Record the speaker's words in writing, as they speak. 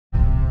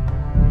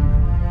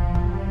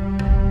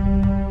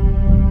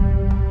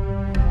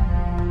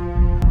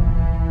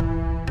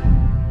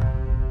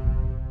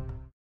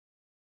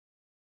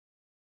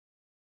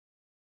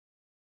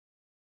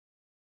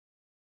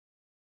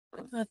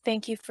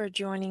Thank you for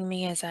joining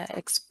me as I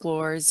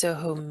explore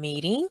Zoho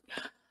Meeting.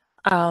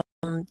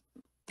 Um,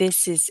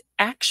 this is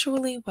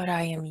actually what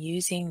I am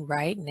using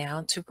right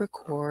now to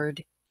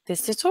record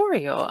this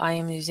tutorial. I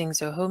am using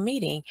Zoho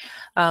Meeting.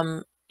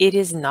 It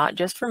is not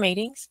just for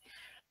meetings.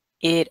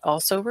 It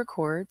also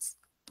records,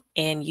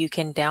 and you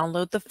can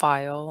download the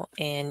file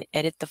and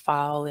edit the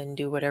file and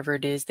do whatever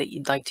it is that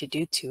you'd like to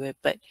do to it.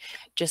 But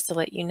just to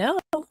let you know,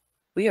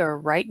 we are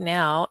right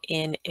now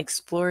in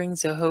exploring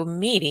Zoho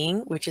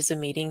Meeting, which is a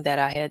meeting that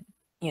I had,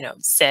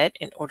 set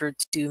in order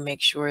to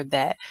make sure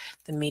that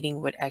the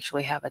meeting would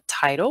actually have a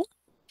title.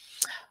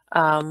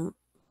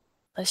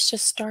 Let's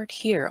just start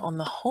here on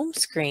the home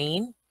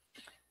screen.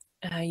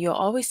 You'll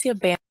always see a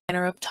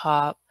banner up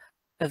top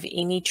of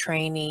any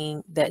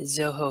training that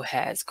Zoho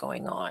has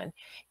going on.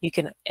 You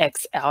can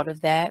X out of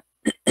that,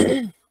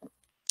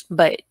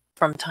 but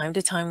from time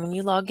to time when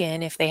you log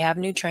in, if they have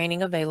new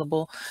training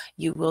available,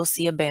 you will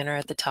see a banner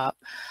at the top.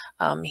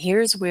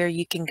 Here's where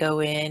you can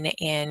go in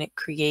and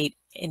create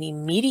an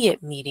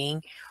immediate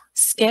meeting,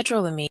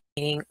 schedule a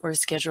meeting, or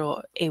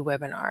schedule a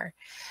webinar.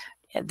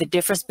 The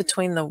difference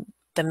between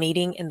the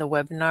meeting and the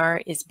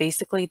webinar is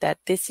basically that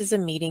this is a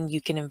meeting you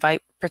can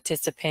invite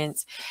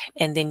participants,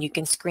 and then you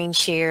can screen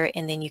share,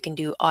 and then you can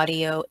do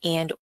audio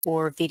and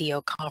or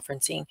video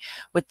conferencing.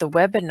 With the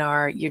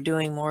webinar, you're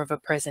doing more of a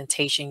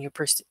presentation. You're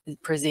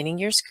presenting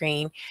your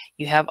screen,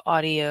 you have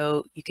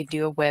audio, you can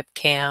do a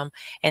webcam,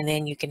 and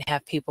then you can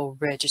have people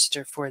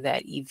register for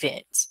that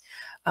event.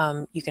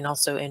 You can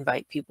also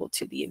invite people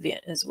to the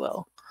event as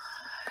well.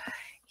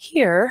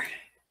 Here,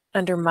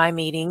 under My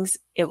Meetings,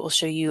 it will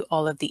show you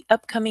all of the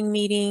upcoming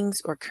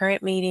meetings or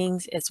current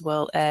meetings, as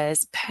well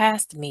as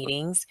past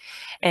meetings.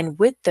 And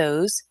with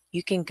those,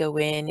 you can go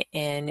in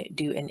and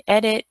do an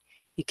edit.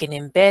 You can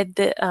embed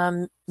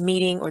the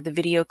meeting or the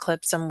video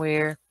clip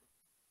somewhere.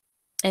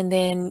 And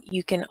then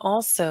you can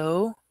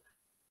also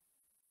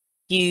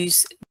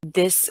use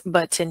this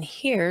button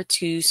here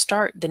to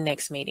start the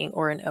next meeting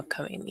or an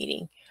upcoming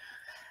meeting.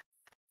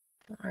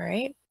 All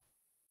right.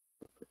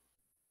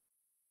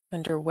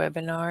 Under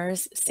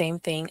webinars, same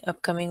thing,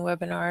 upcoming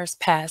webinars,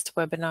 past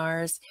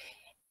webinars,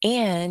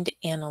 and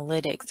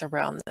analytics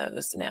around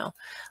those. Now,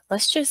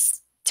 let's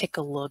just take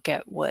a look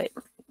at what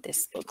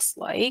this looks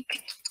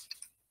like.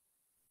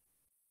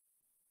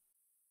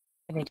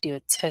 I'm going to do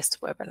a test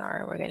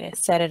webinar. We're going to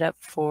set it up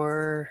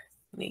for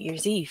New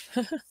Year's Eve.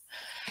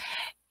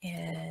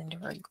 And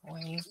we're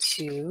going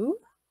to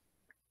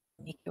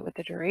make it with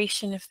a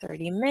duration of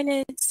 30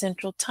 minutes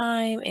Central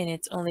Time, and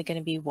it's only going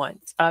to be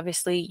once.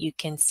 Obviously, you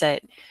can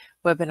set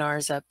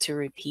webinars up to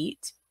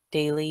repeat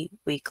daily,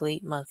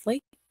 weekly,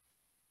 monthly.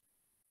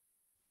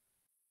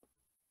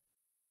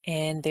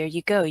 And there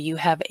you go. You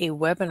have a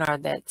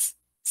webinar that's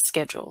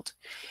scheduled.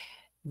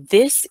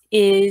 This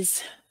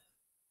is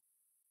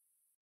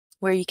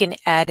where you can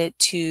add it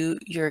to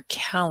your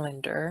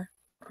calendar.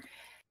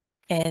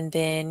 And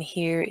then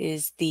here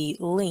is the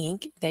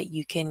link that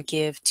you can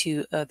give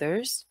to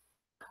others.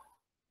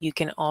 You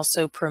can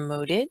also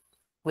promote it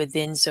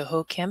within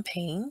Zoho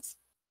campaigns.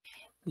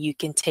 You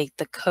can take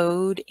the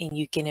code and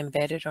you can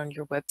embed it on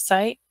your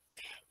website.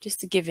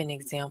 Just to give an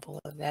example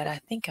of that, I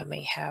think I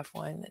may have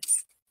one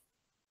that's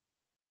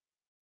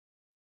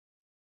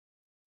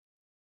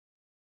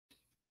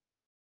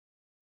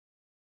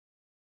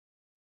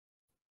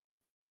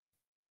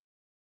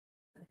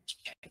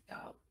check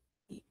out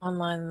the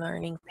online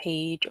learning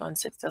page on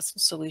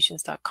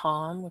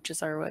successfulsolutions.com, which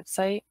is our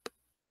website.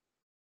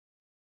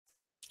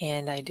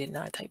 And I did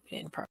not type it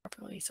in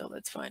properly, so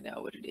let's find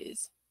out what it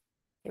is.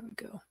 Here we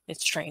go.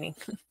 It's training.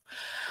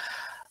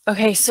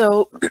 Okay,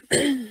 so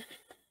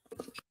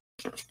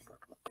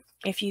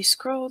if you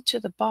scroll to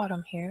the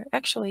bottom here,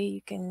 actually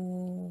you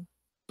can,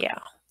 yeah.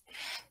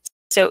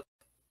 So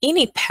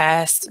any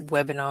past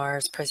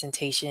webinars,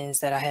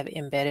 presentations that I have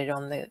embedded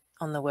on the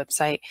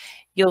website,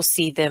 you'll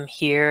see them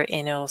here,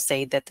 and it'll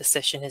say that the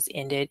session has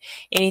ended.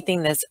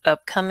 Anything that's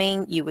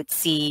upcoming, you would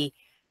see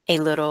a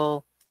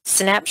little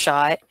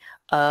snapshot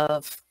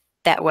of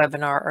that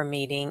webinar or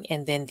meeting,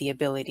 and then the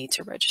ability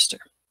to register.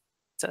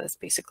 So that's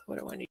basically what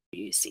I wanted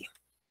you to see.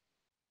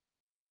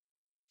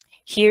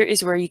 Here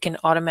is where you can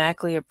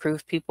automatically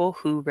approve people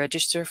who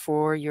register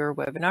for your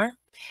webinar,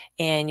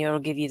 and it'll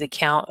give you the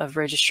count of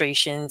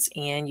registrations,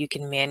 and you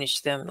can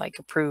manage them, like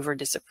approve or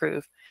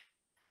disapprove.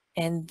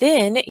 And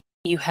then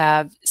you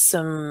have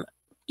some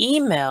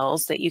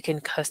emails that you can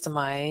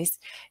customize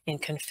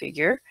and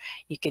configure.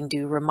 You can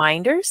do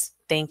reminders,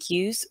 thank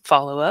yous,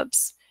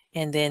 follow-ups,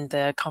 and then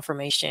the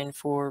confirmation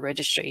for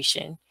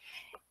registration.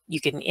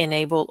 You can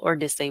enable or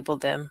disable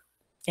them,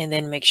 and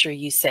then make sure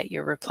you set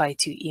your reply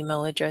to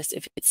email address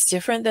if it's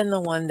different than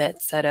the one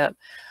that's set up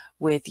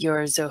with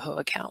your Zoho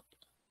account.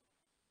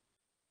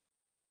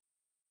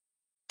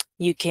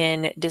 You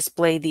can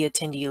display the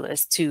attendee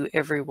list to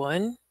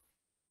everyone,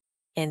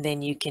 and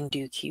then you can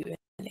do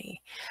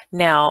Q&A.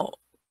 Now,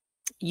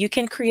 you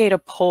can create a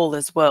poll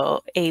as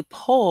well. A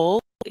poll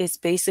is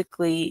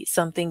basically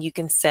something you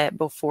can set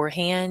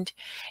beforehand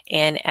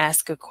and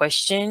ask a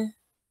question.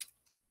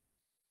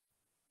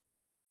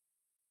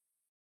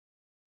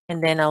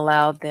 and then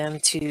allow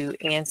them to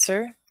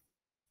answer.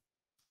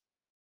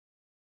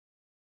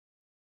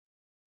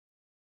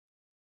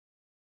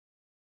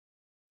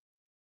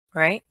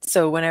 Right?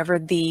 So whenever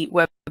the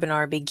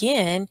webinar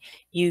begin,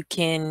 you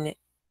can,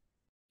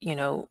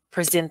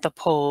 present the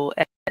poll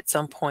at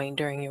some point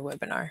during your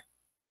webinar.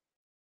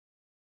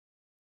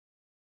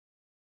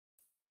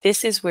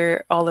 This is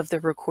where all of the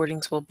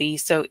recordings will be.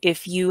 So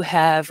if you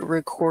have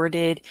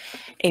recorded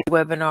a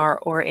webinar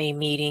or a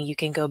meeting, you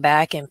can go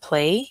back and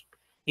play,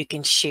 you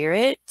can share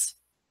it,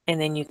 and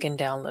then you can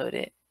download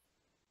it.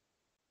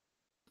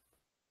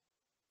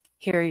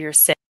 Here are your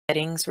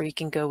settings where you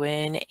can go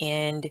in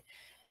and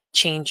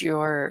change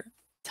your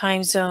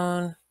time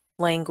zone,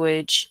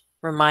 language,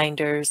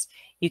 reminders.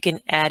 You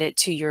can add it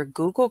to your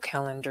Google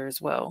Calendar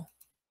as well.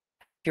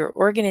 Your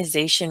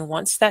organization,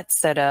 once that's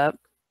set up,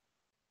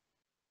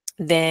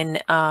 then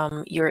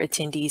your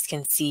attendees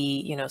can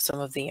see,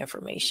 some of the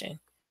information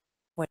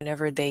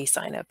whenever they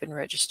sign up and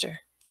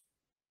register.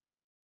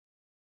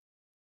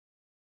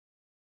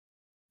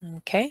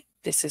 Okay,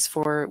 this is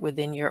for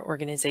within your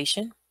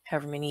organization,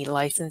 however many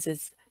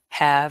licenses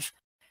have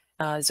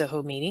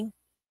Zoho Meeting,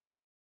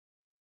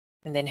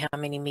 and then how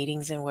many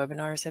meetings and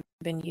webinars have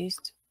been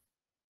used.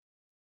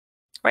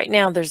 Right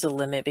now there's a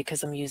limit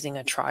because I'm using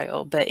a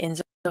trial, but in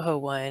Zoho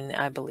 1,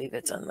 I believe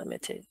it's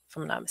unlimited, if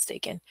I'm not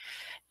mistaken.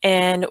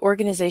 And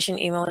organization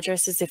email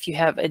addresses, if you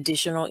have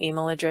additional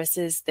email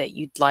addresses that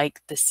you'd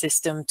like the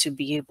system to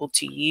be able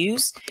to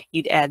use,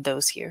 you'd add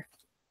those here.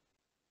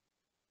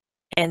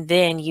 And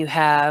then you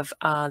have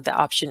the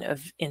option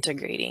of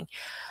integrating.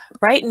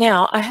 Right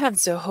now, I have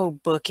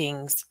Zoho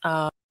bookings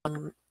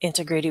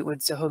integrated with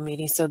Zoho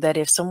Meeting so that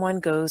if someone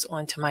goes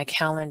onto my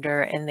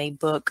calendar and they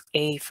book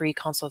a free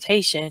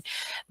consultation,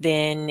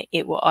 then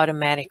it will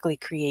automatically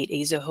create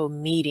a Zoho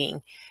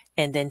meeting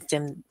and then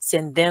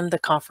send them the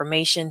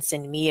confirmation,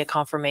 send me a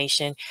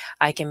confirmation.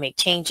 I can make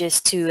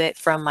changes to it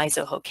from my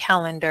Zoho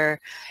calendar,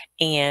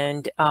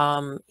 and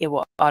it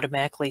will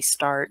automatically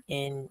start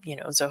in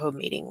Zoho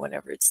Meeting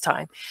whenever it's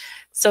time.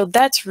 So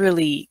that's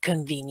really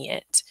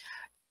convenient.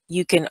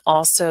 You can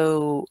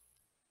also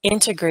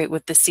integrate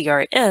with the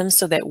CRM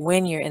so that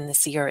when you're in the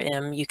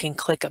CRM, you can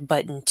click a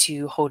button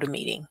to hold a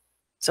meeting.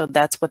 So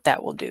that's what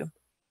that will do.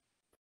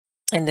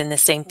 And then the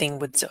same thing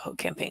with Zoho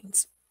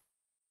campaigns.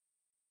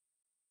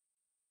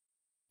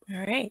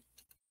 All right.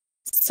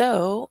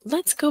 So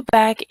let's go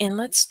back and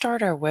let's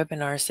start our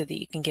webinar so that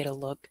you can get a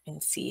look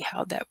and see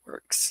how that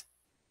works.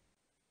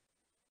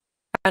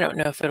 I don't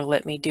know if it'll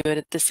let me do it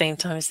at the same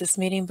time as this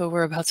meeting, but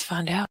we're about to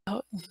find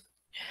out.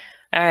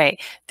 All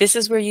right, this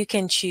is where you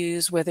can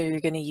choose whether you're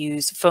going to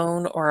use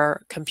phone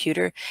or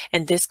computer,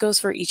 and this goes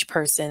for each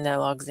person that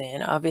logs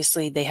in.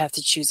 Obviously, they have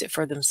to choose it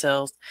for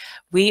themselves.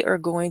 We are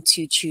going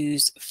to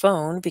choose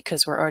phone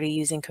because we're already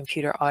using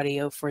computer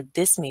audio for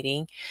this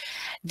meeting.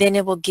 Then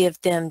it will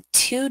give them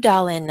 2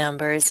 dial-in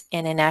numbers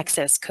and an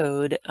access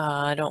code.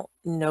 I don't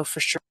know for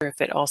sure if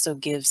it also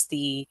gives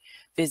the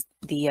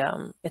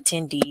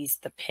attendees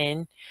the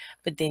PIN,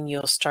 but then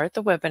you'll start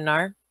the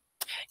webinar.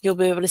 You'll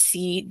be able to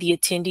see the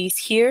attendees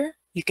here.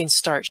 You can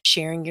start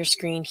sharing your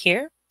screen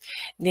here.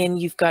 Then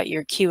you've got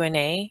your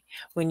Q&A.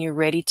 When you're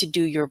ready to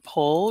do your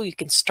poll, you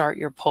can start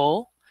your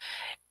poll.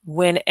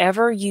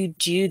 Whenever you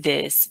do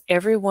this,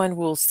 everyone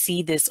will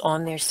see this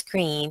on their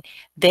screen.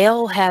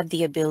 They'll have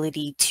the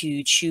ability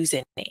to choose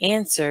an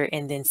answer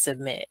and then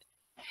submit.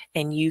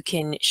 And you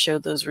can show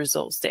those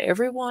results to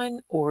everyone,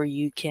 or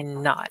you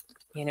cannot,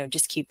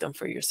 just keep them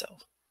for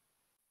yourself.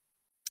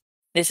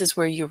 This is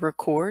where you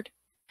record.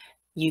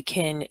 You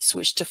can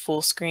switch to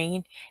full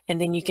screen,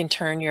 and then you can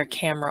turn your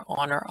camera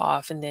on or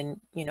off, and then,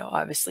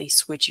 obviously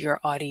switch your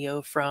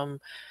audio from,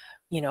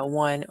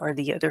 one or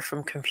the other,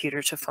 from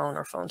computer to phone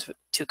or phone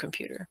to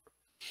computer.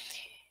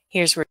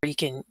 Here's where you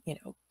can,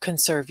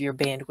 conserve your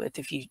bandwidth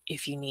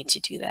if you need to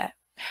do that.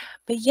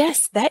 But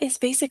yes, that is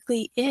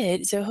basically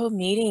it. Zoho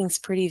Meeting's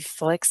pretty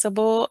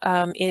flexible.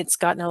 It's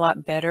gotten a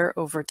lot better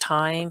over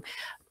time.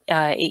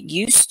 It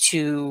used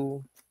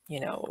to,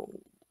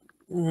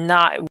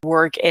 not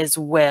work as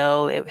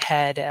well. It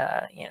had,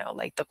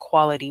 like the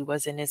quality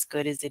wasn't as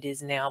good as it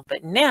is now.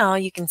 But now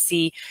you can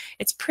see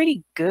it's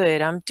pretty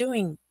good. I'm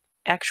doing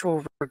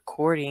actual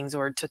recordings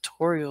or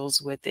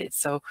tutorials with it.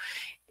 So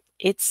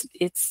it's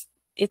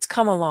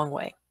come a long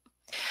way.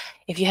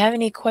 If you have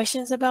any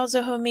questions about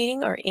Zoho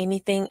Meeting or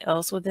anything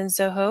else within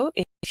Zoho,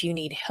 if you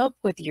need help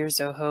with your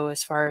Zoho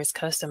as far as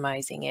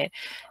customizing it,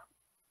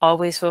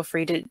 always feel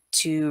free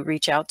to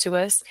reach out to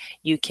us.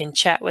 You can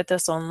chat with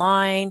us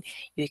online,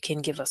 you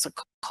can give us a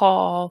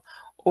call,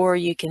 or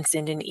you can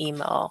send an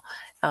email.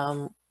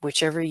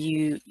 Whichever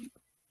you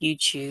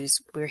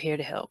choose, we're here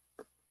to help.